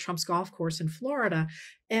apparently at Trump's golf course in Florida,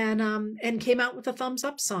 and came out with a thumbs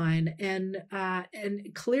up sign, and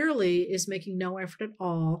clearly is making no effort at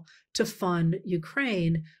all to fund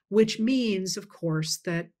Ukraine, which means, of course,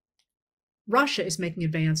 that Russia is making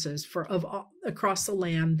advances across the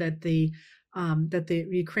land that the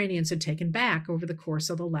Ukrainians had taken back over the course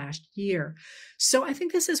of the last year. So I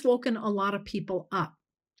think this has woken a lot of people up,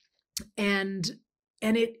 and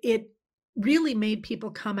it really made people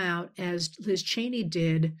come out, as Liz Cheney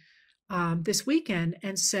did this weekend,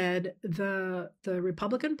 and said the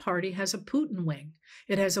Republican Party has a Putin wing.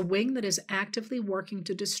 It has a wing that is actively working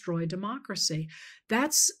to destroy democracy.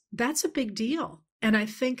 That's a big deal. And I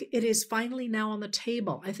think it is finally now on the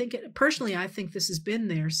table. I think personally, I think this has been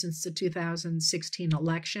there since the 2016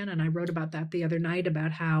 election. And I wrote about that the other night,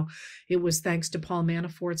 about how it was thanks to Paul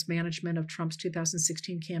Manafort's management of Trump's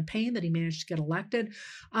 2016 campaign that he managed to get elected.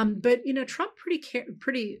 But, Trump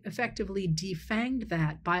pretty effectively defanged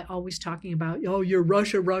that by always talking about, oh, your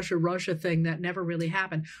Russia thing that never really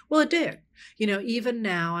happened. Well, it did. Even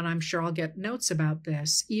now, and I'm sure I'll get notes about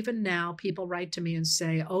this, even now people write to me and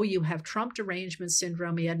say, oh, you have Trump derangement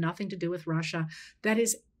syndrome. He had nothing to do with Russia. That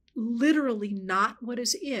is literally not what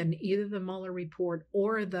is in either the Mueller report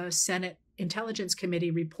or the Senate Intelligence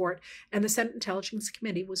Committee report. And the Senate Intelligence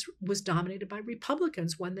Committee was dominated by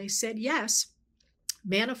Republicans when they said, yes,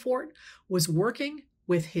 Manafort was working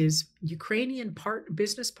with his Ukrainian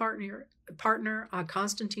business partner,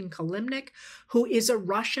 Konstantin Kilimnik, who is a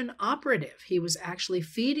Russian operative. He was actually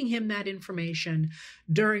feeding him that information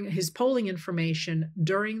during his polling information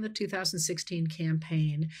during the 2016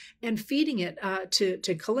 campaign, and feeding it to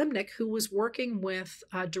Kilimnik, who was working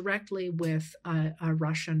directly with a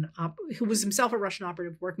Russian, who was himself a Russian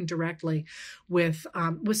operative, working directly with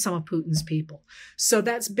some of Putin's people. So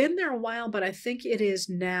that's been there a while, but I think it is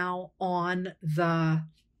now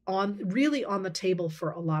really on the table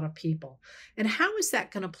for a lot of people. And how is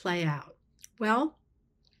that going to play out? Well,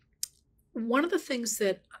 one of the things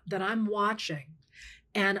that I'm watching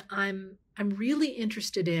and I'm really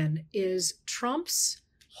interested in is Trump's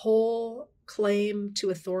whole claim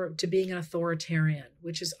to being an authoritarian,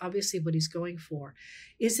 which is obviously what he's going for,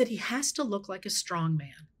 is that he has to look like a strong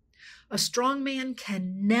man. A strong man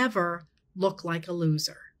can never look like a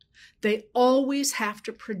loser. They always have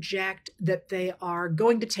to project that they are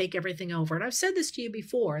going to take everything over. And I've said this to you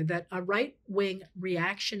before, that a right-wing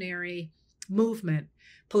reactionary movement,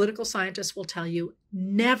 political scientists will tell you,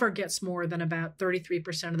 never gets more than about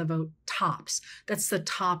 33% of the vote tops. That's the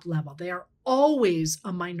top level. They are always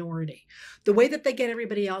a minority. The way that they get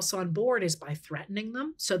everybody else on board is by threatening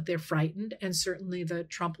them, so they're frightened. And certainly the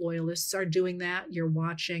Trump loyalists are doing that. You're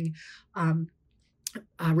watching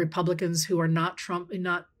Republicans who are not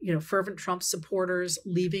fervent Trump supporters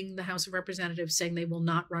leaving the House of Representatives, saying they will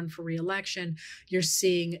not run for re-election. You're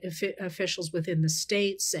seeing officials within the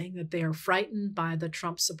state saying that they are frightened by the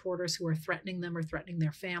Trump supporters who are threatening them or threatening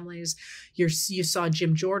their families. You saw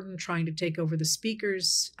Jim Jordan trying to take over the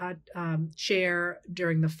speaker's chair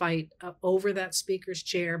during the fight over that speaker's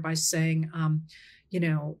chair by saying,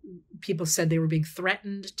 people said they were being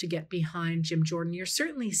threatened to get behind Jim Jordan. You're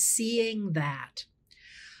certainly seeing that.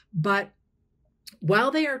 But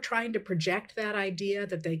while they are trying to project that idea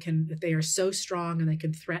that they are so strong and they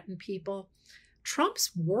can threaten people,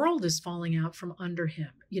 Trump's world is falling out from under him.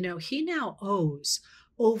 He now owes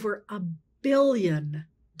over $1 billion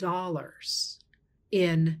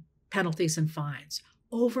in penalties and fines.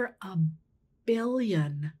 Over $1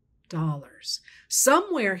 billion.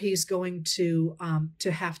 Somewhere he's going to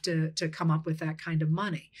have to come up with that kind of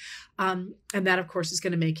money. And that, of course, is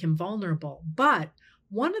going to make him vulnerable. But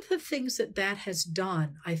one of the things that has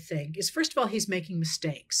done, I think, is, first of all, he's making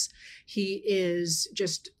mistakes. He is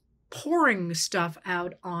just pouring stuff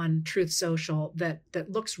out on Truth Social that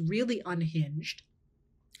looks really unhinged.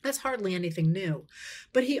 That's hardly anything new.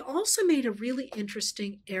 But he also made a really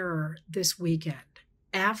interesting error this weekend.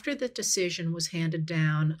 After the decision was handed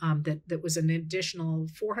down, that was an additional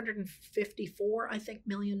 $454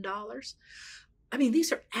 million. I mean,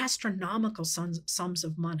 these are astronomical sums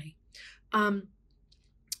of money.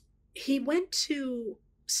 He went to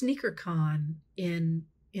SneakerCon in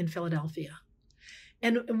Philadelphia.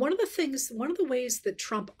 And one of the ways that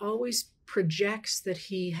Trump always projects that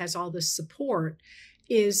he has all this support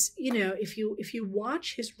is, if you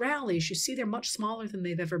watch his rallies, you see they're much smaller than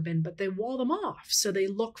they've ever been, but they wall them off so they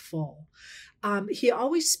look full. He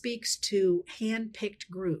always speaks to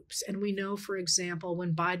hand-picked groups. And we know, for example,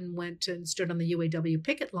 when Biden went and stood on the UAW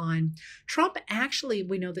picket line, Trump actually,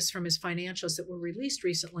 we know this from his financials that were released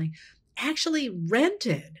recently, actually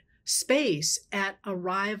rented space at a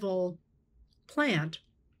rival plant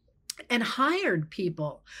and hired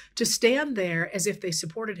people to stand there as if they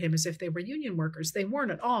supported him, as if they were union workers. They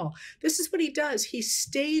weren't at all. This is what he does. He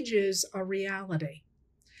stages a reality.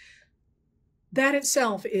 that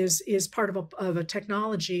itself is part of a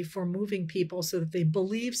technology for moving people so that they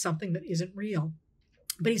believe something that isn't real.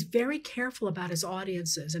 But he's very careful about his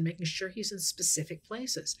audiences and making sure he's in specific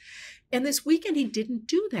places. And this weekend, he didn't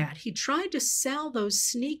do that. He tried to sell those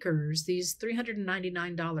sneakers, these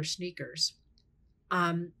 $399 sneakers,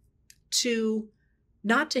 to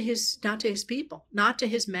not to his people, not to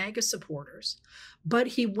his MAGA supporters, but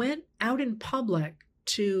he went out in public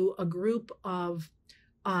to a group of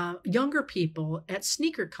younger people at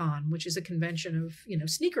SneakerCon, which is a convention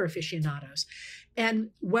of sneaker aficionados.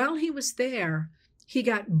 And while he was there, he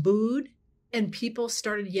got booed, and people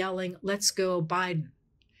started yelling, "Let's go Biden,"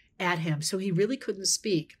 at him. So he really couldn't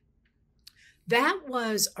speak. That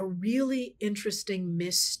was a really interesting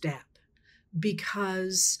misstep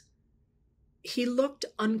because he looked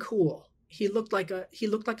uncool. He looked like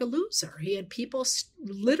a loser. He had people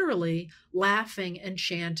literally laughing and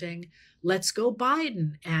chanting, "Let's go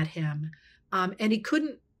Biden," at him, and he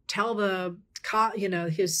couldn't tell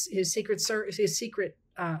his secret service,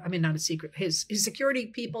 not a secret, his security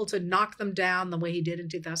people to knock them down the way he did in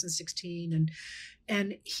 2016,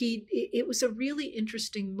 and it was a really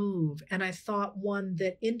interesting move, and I thought one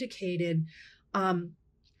that indicated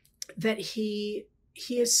that he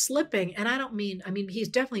is slipping. And I mean, he's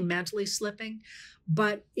definitely mentally slipping.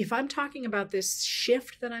 But if I'm talking about this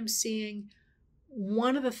shift that I'm seeing,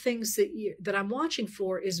 one of the things that I'm watching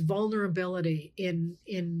for is vulnerability in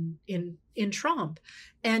Trump.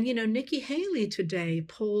 And, Nikki Haley today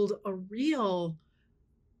pulled a real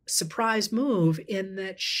surprise move in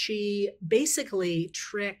that she basically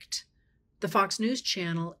tricked the Fox News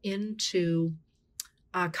channel into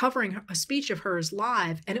covering a speech of hers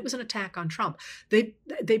live, and it was an attack on Trump. They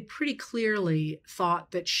pretty clearly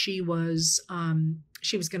thought that she was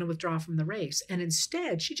going to withdraw from the race, and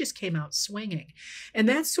instead she just came out swinging. And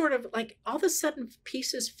that's sort of like all of a sudden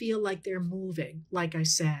pieces feel like they're moving, like I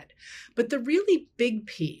said. But the really big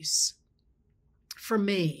piece for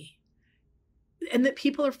me, and that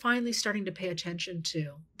people are finally starting to pay attention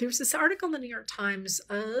to, there's this article in the New York Times,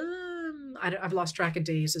 I've lost track of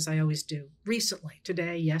days, as I always do, recently,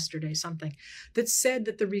 today, yesterday, something, that said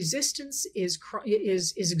that the resistance is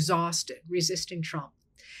exhausted, resisting Trump.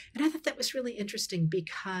 And I thought that was really interesting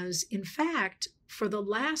because, in fact, for the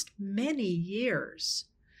last many years,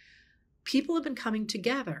 people have been coming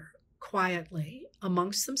together quietly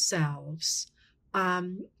amongst themselves,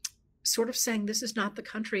 sort of saying, this is not the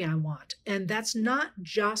country I want. And that's not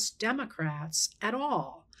just Democrats at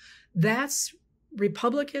all. That's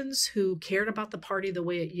Republicans who cared about the party the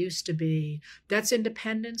way it used to be. That's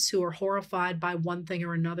independents who are horrified by one thing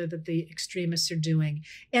or another that the extremists are doing.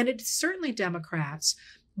 And it's certainly Democrats,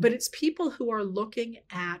 but it's people who are looking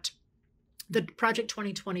at the Project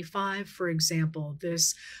 2025, for example,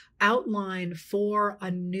 this outline for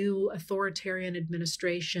a new authoritarian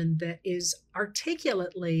administration that is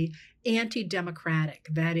articulately anti-democratic.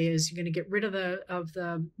 That is, you're going to get rid of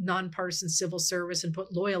the nonpartisan civil service and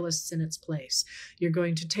put loyalists in its place. You're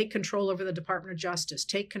going to take control over the Department of Justice,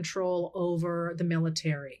 take control over the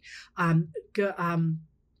military,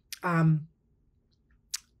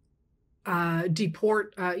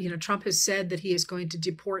 deport, Trump has said that he is going to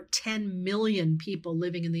deport 10 million people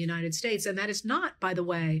living in the United States. And that is not, by the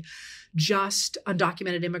way, just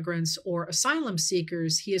undocumented immigrants or asylum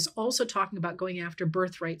seekers. He is also talking about going after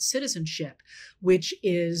birthright citizenship, which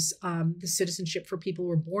is the citizenship for people who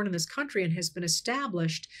were born in this country and has been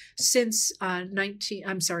established since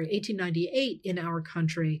 1898 in our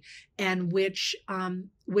country, and which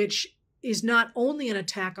is not only an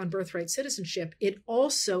attack on birthright citizenship, it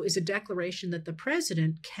also is a declaration that the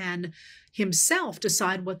president can himself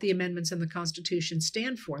decide what the amendments in the Constitution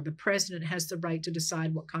stand for. The president has the right to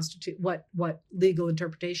decide what legal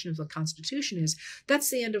interpretation of the Constitution is.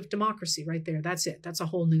 That's the end of democracy right there. That's it. That's a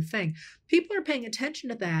whole new thing. People are paying attention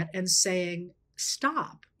to that and saying,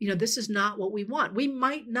 stop. This is not what we want. We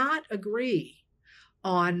might not agree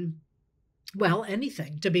on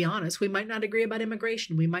anything, to be honest. We might not agree about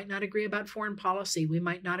immigration. We might not agree about foreign policy. We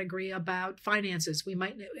might not agree about finances.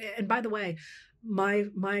 And by the way, my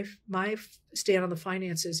stand on the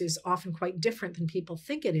finances is often quite different than people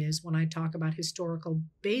think it is when I talk about historical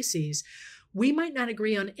bases. We might not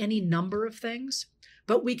agree on any number of things,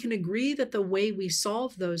 but we can agree that the way we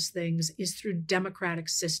solve those things is through democratic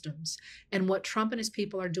systems. And what Trump and his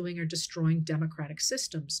people are doing are destroying democratic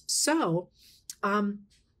systems. So,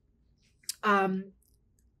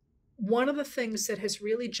 one of the things that has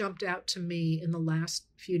really jumped out to me in the last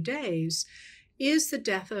few days is the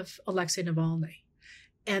death of Alexei Navalny.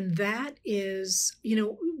 And that is,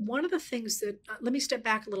 one of the things that, let me step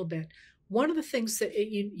back a little bit. one of the things that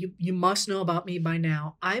you must know about me by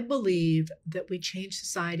now, I believe that we change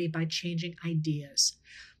society by changing ideas.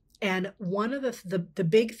 And one of the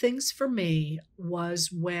big things for me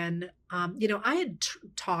was when, I had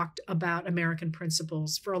talked about American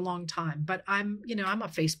principles for a long time, but I'm a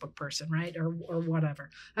Facebook person, right? Or whatever.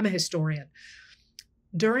 I'm a historian.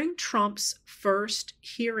 During Trump's first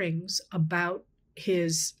hearings about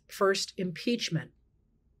his first impeachment,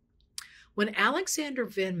 when Alexander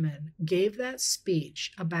Vindman gave that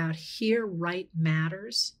speech about here right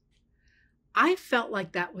matters, I felt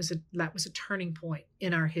like that was a turning point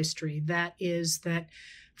in our history. That is that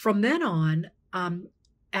from then on,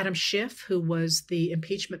 Adam Schiff, who was the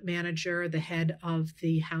impeachment manager, the head of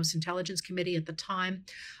the House Intelligence Committee at the time,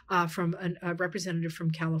 from a representative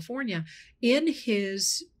from California, in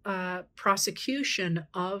his prosecution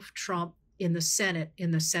of Trump in the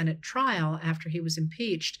Senate trial after he was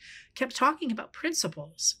impeached, kept talking about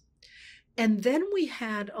principles. And then we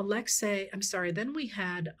had Volodymyr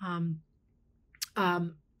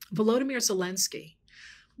Zelensky.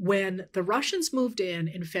 When the Russians moved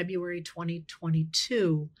in February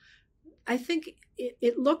 2022, I think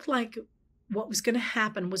it looked like what was going to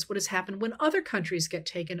happen was what has happened when other countries get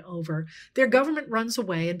taken over. Their government runs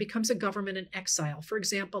away and becomes a government in exile. For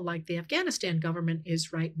example, like the Afghanistan government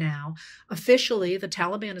is right now. Officially, the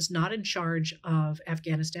Taliban is not in charge of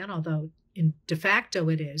Afghanistan, although de facto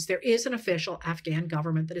it is. There is an official Afghan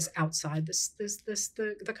government that is outside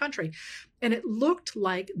the country. And it looked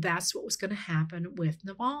like that's what was going to happen with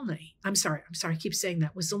Navalny. I'm sorry, I keep saying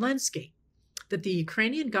that, with Zelensky. That the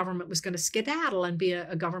Ukrainian government was going to skedaddle and be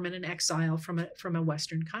a government in exile from a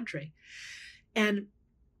Western country. And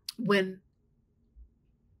when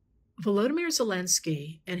Volodymyr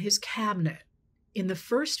Zelensky and his cabinet, in the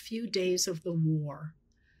first few days of the war,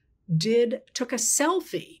 took a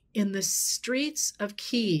selfie in the streets of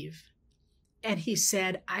Kyiv, and he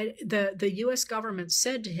said, the U.S. government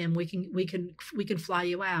said to him, we can fly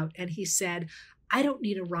you out, and he said, I don't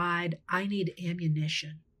need a ride, I need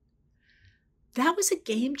ammunition. That was a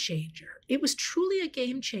game changer. It was truly a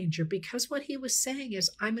game changer, because what he was saying is,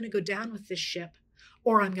 I'm going to go down with this ship,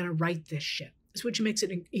 or I'm going to right this ship, which makes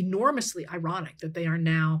it enormously ironic that they are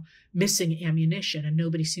now missing ammunition and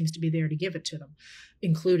nobody seems to be there to give it to them,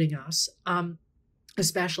 including us,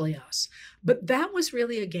 especially us. But that was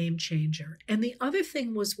really a game changer. And the other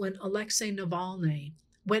thing was when Alexei Navalny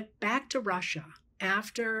went back to Russia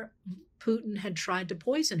after Putin had tried to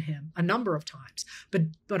poison him a number of times,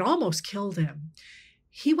 but almost killed him.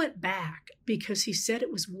 He went back because he said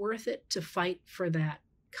it was worth it to fight for that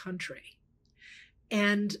country.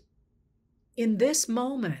 And in this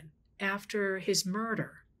moment after his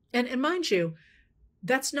murder, and mind you,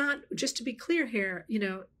 that's not, just to be clear here,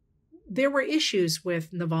 there were issues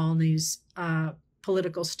with Navalny's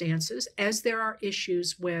political stances, as there are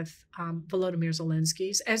issues with Volodymyr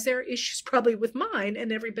Zelensky's, as there are issues probably with mine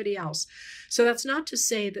and everybody else. So that's not to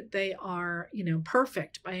say that they are,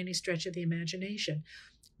 perfect by any stretch of the imagination.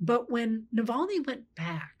 But when Navalny went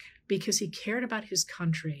back because he cared about his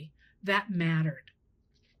country, that mattered.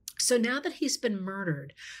 So now that he's been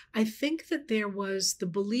murdered, I think that there was the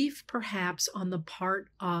belief perhaps on the part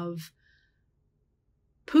of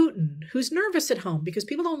Putin, who's nervous at home because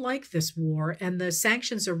people don't like this war and the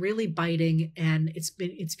sanctions are really biting and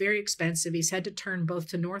it's very expensive. He's had to turn both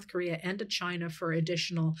to North Korea and to China for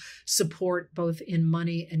additional support, both in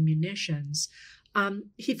money and munitions.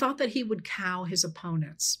 He thought that he would cow his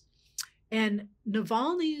opponents. And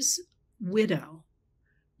Navalny's widow,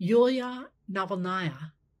 Yulia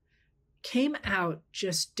Navalnaya, came out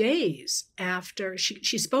just days after,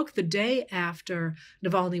 she spoke the day after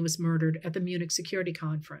Navalny was murdered at the Munich Security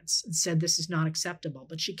Conference and said this is not acceptable.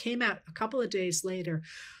 But she came out a couple of days later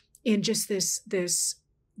in just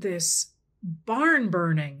this barn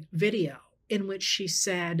burning video in which she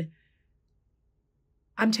said,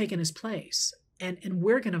 I'm taking his place and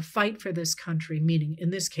we're going to fight for this country, meaning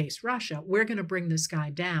in this case, Russia. We're going to bring this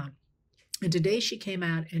guy down. And today she came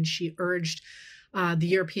out and she urged the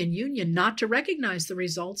European Union not to recognize the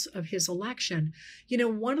results of his election.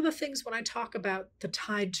 One of the things when I talk about the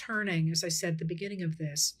tide turning, as I said at the beginning of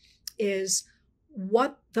this, is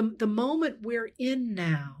what the moment we're in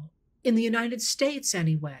now, in the United States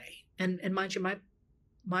anyway, and mind you,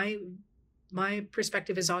 my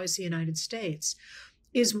perspective is always the United States,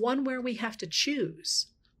 is one where we have to choose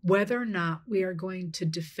whether or not we are going to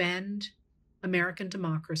defend American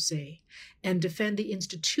democracy and defend the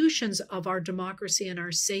institutions of our democracy and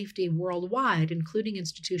our safety worldwide, including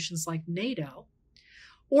institutions like NATO,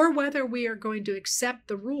 or whether we are going to accept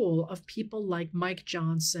the rule of people like Mike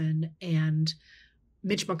Johnson and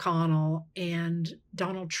Mitch McConnell and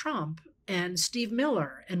Donald Trump, and Steve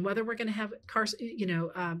Miller, and whether we're going to have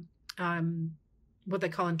what they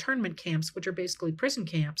call internment camps, which are basically prison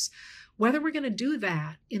camps, whether we're going to do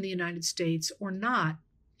that in the United States or not.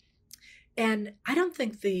 And I don't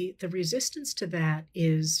think the resistance to that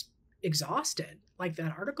is exhausted, like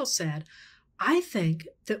that article said. I think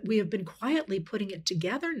that we have been quietly putting it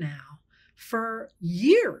together now for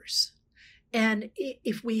years. And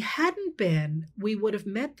if we hadn't been, we would have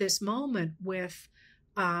met this moment with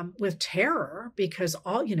terror, because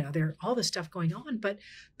there are all this stuff going on. But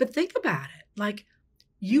think about it, like,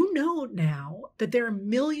 now that there are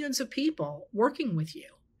millions of people working with you.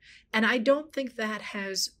 And I don't think that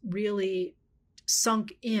has really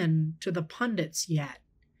sunk in to the pundits yet.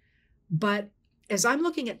 But as I'm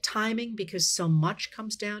looking at timing, because so much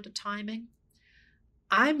comes down to timing,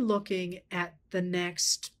 I'm looking at the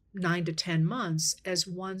next 9 to 10 months as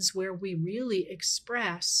ones where we really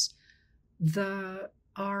express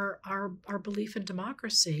our belief in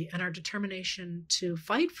democracy and our determination to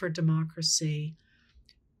fight for democracy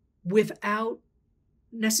without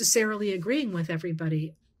necessarily agreeing with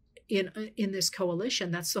everybody in this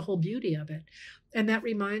coalition. That's the whole beauty of it. And that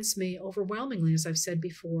reminds me overwhelmingly, as I've said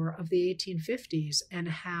before, of the 1850s, and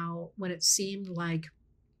how when it seemed like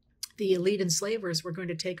the elite enslavers were going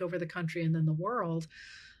to take over the country and then the world,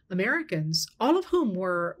 Americans, all of whom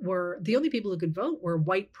were the only people who could vote were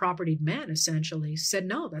white propertied men, essentially, said,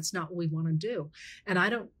 no, that's not what we want to do. And I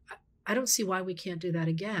don't see why we can't do that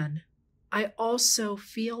again. I also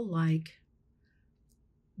feel like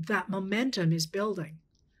that momentum is building.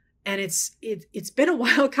 And it's been a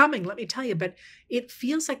while coming, let me tell you, but it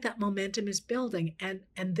feels like that momentum is building.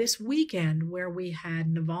 And this weekend, where we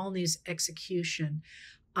had Navalny's execution,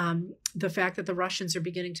 the fact that the Russians are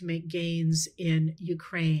beginning to make gains in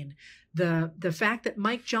Ukraine, the fact that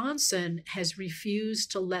Mike Johnson has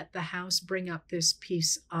refused to let the House bring up this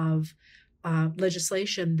piece of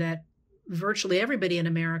legislation that virtually everybody in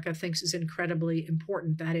America thinks is incredibly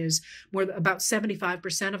important. That is, about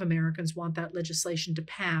 75% of Americans want that legislation to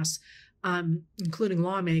pass, including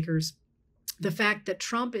lawmakers. The fact that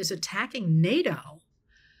Trump is attacking NATO,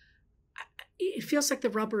 it feels like the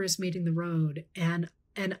rubber is meeting the road. And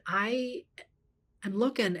I am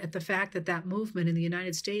looking at the fact that that movement in the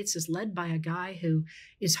United States is led by a guy who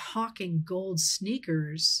is hawking gold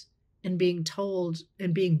sneakers and being told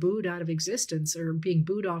and being booed out of existence or being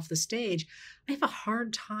booed off the stage. I have a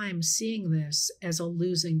hard time seeing this as a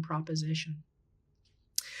losing proposition.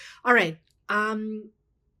 All right. Thank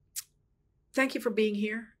you for being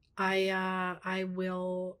here. I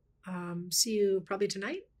will see you probably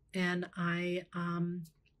tonight, and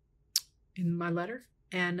in my letter,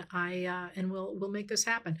 and we'll make this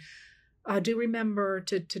happen. Do remember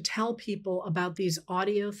to tell people about these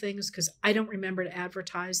audio things, because I don't remember to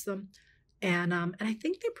advertise them, and I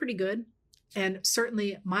think they're pretty good. And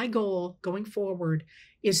certainly my goal going forward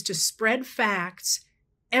is to spread facts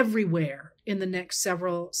everywhere in the next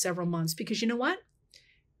several months, because you know what?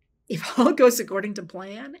 If all goes according to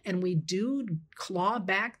plan and we do claw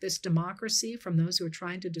back this democracy from those who are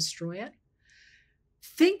trying to destroy it,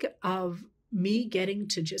 think of me getting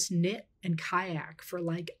to just knit and kayak for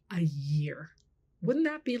like a year. Wouldn't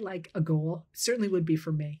that be like a goal? It certainly would be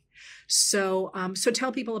for me. So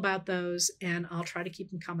tell people about those, and I'll try to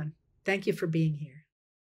keep them coming. Thank you for being here.